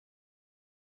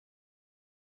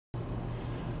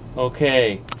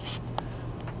Okay,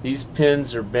 these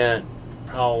pins are bent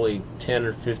probably 10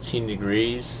 or 15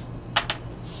 degrees,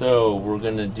 so we're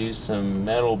going to do some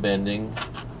metal bending.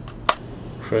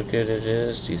 Crooked it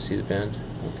is. Do you see the bend?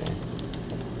 Okay.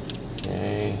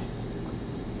 Okay.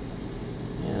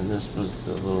 And this was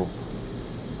the little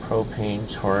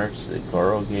propane torch that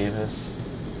Garo gave us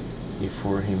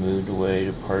before he moved away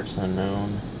to parts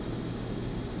unknown.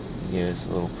 He gave us a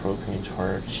little propane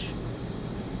torch,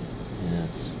 and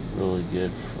it's really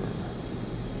good for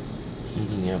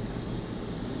heating up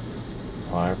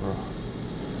fiber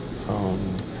foam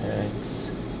pegs.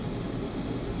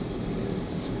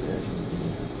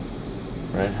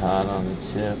 Red hot on the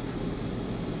tip,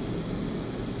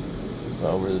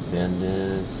 about where the bend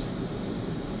is.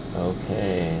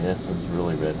 Okay, this one's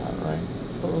really red hot, right?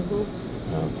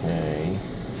 Okay.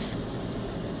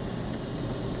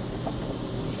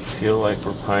 Feel like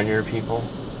we're pioneer people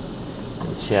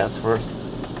in Chatsworth,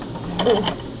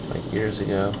 like years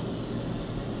ago.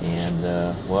 And,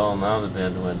 well, now the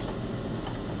bend went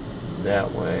that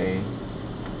way.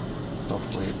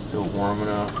 Hopefully it's still warm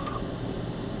enough.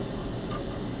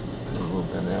 A little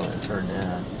bit that way, I heard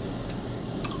that.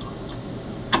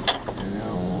 And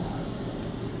now we'll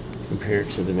compare it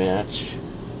to the match.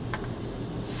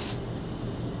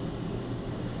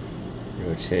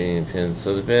 Rotating the pin.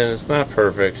 So the bend is not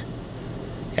perfect.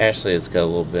 Actually, it's got a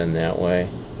little bend that way.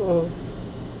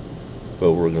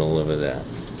 But we're going to live with that.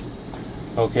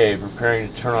 Okay,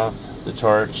 preparing to turn off the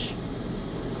torch.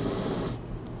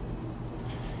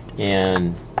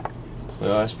 And we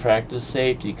always practice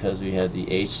safety because we had the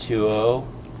H2O.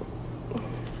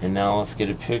 And now let's get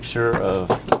a picture of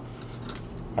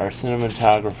our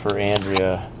cinematographer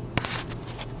Andrea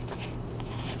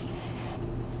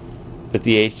with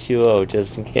the H2O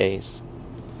just in case.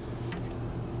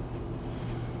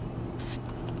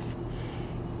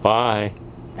 Bye.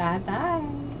 Bye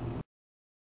bye.